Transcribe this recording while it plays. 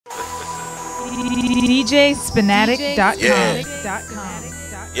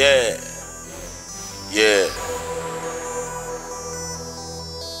DJSpinatik.com. Yeah. Yeah.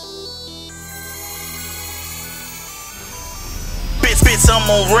 Bitch, I'm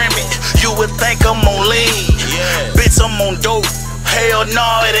on Remy. You would think I'm on lean. Yeah. Bitch, I'm on dope. Hell no,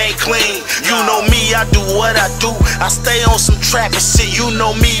 it ain't clean. You know me, I do what I do. I stay on some trapping shit. You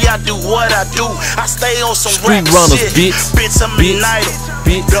know me, I do what I do. I stay on some Street rap Runnaz, shit. Bitch, I'm united.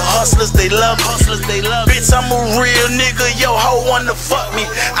 Bitch. The hustlers, they love me. Bitch, I'm a real nigga. Yo, hoe wanna fuck me.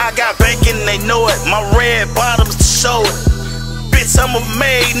 I got bacon, they know it. My red bottoms to show it. Bitch, I'm a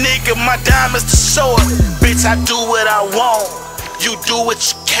made nigga. My diamonds to show it. Bitch, I do what I want. You do what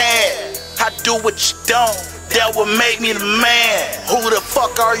you can. I do what you don't. That would make me the man. Who the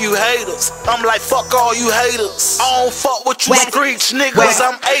fuck are you haters? I'm like, fuck all you haters. I don't fuck with you screech niggas.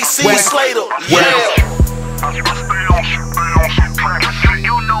 I'm AC Slater. Yeah. I stay on some practice shit.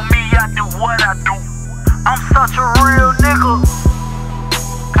 You know me, I do what I do. I'm such a real nigga.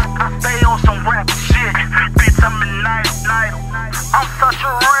 I stay on some rap shit. Bitch, I'm a night. I'm such a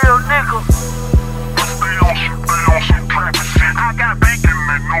real nigga. I stay on some practice shit. I got bacon,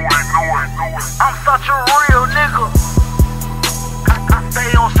 they know it. I'm such a real nigga. I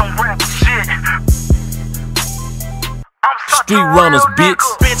stay on some rap shit. I'm such Street a real Runnaz, nigga.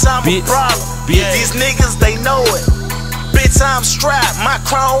 Bitch, I'm a problem. These niggas, they know it. Bitch, I'm strapped. My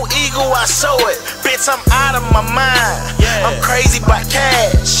Chrome Eagle, I show it. Bitch, I'm out of my mind. I'm crazy by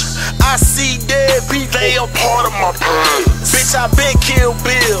cash. I see dead people, they a part of my purse. Bitch, I been Kill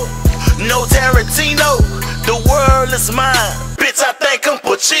Bill. No Tarantino. The world is mine. Bitch, I think I'm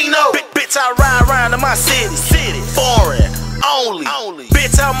Pacino. Bitch, I ride around in my city. Foreign, only.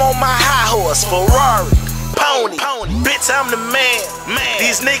 Bitch, I'm on my high horse, Ferrari, pony. Bitch, I'm the man.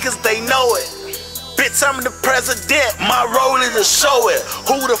 These niggas, they know it. Bitch, I'm the president. My role is to show it.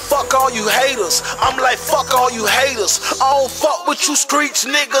 Who the fuck are you haters? I'm like, fuck all you haters. I don't fuck with you screech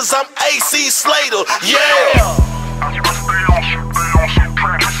niggas. I'm AC Slater. Yeah. I stay on some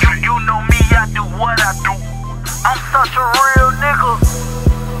practice shit. You know me, I do what I do. I'm such a real nigga.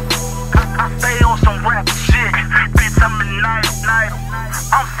 I stay on some rap shit. Bitch, I'm a night.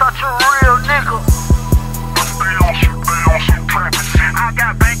 I'm such a real nigga. I stay on some practice shit. I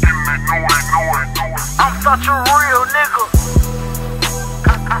got bacon, they know it. I'm such a real nigga.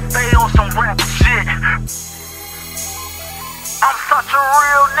 I stay on some rap shit. I'm such a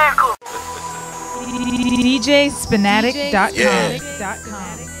real nigga. DJSpinatik.com.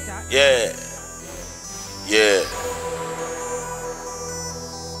 Yeah.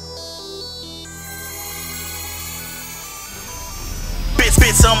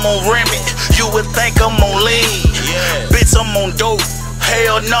 Bitch, I'm on Remy. You would think I'm on lean. Bitch, I'm on dope.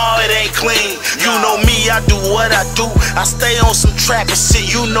 Hell no, it ain't clean. You know me, I do what I do. I stay on some trapping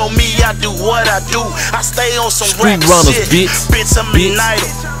shit. You know me, I do what I do. I stay on some rap shit. Bitch, I'm united.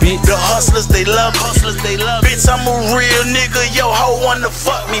 The hustlers, they love me. Bitch, I'm a real nigga. Yo, hoe wanna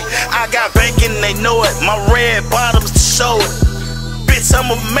fuck me. I got bacon, they know it. My red bottoms to show it. Bitch, I'm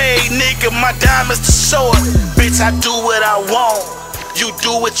a made nigga. My diamonds to show it. Bitch, I do what I want. You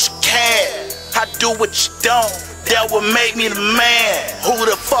do what you can. I do what you don't. That would make me the man. Who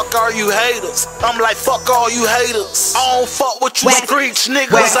the fuck are you haters? I'm like, fuck all you haters. I don't fuck with you screech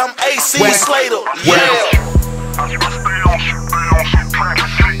niggas. I'm AC Slater. Yeah. I stay on some practice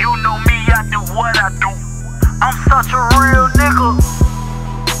shit. You know me, I do what I do. I'm such a real nigga.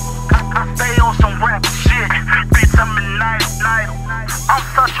 I stay on some rap shit. Bitch, I'm a night. I'm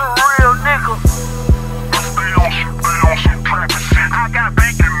such a real nigga. I stay on some practice shit. I got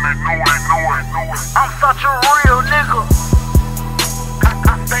bacon, they know it. I'm such a real nigga.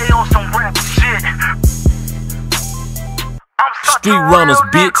 I stay on some rap shit. I'm such Street a Runnaz,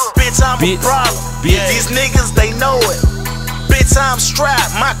 real nigga. Bitch, I'm a problem. These niggas, they know it. Bitch, I'm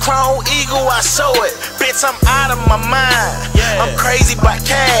strapped. My Chrome Eagle, I show it. Bitch, I'm out of my mind. I'm crazy by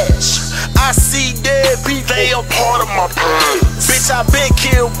cash. I see dead people, they a part of my purse. Bitch, I been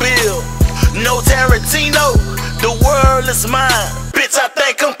Kill Bill. No Tarantino. The world is mine. Bitch, I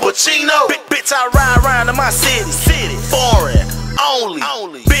think I'm Pacino. Bitch, I ride around in my city. Foreign, only.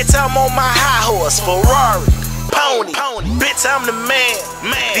 Bitch, I'm on my high horse, Ferrari, pony. Bitch, I'm the man.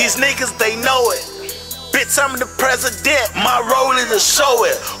 These niggas, they know it. Bitch, I'm the president. My role is to show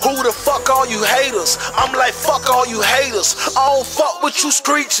it. Who the fuck are you haters? I'm like, fuck all you haters. I don't fuck with you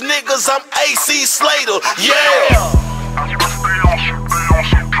screech niggas. I'm AC Slater. Yeah. I stay on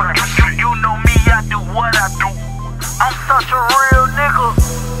some practice shit. You know me, I do what I do. I'm such a real nigga.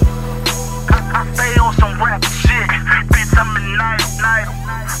 I stay on some rap shit. Bitch, I'm a night.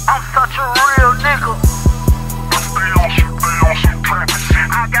 I'm such a real nigga. I stay on some practice shit.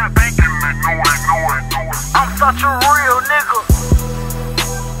 I got bacon, they know it. I'm such a real nigga.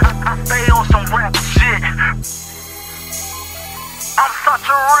 I stay on some rap shit. I'm such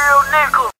a real nigga.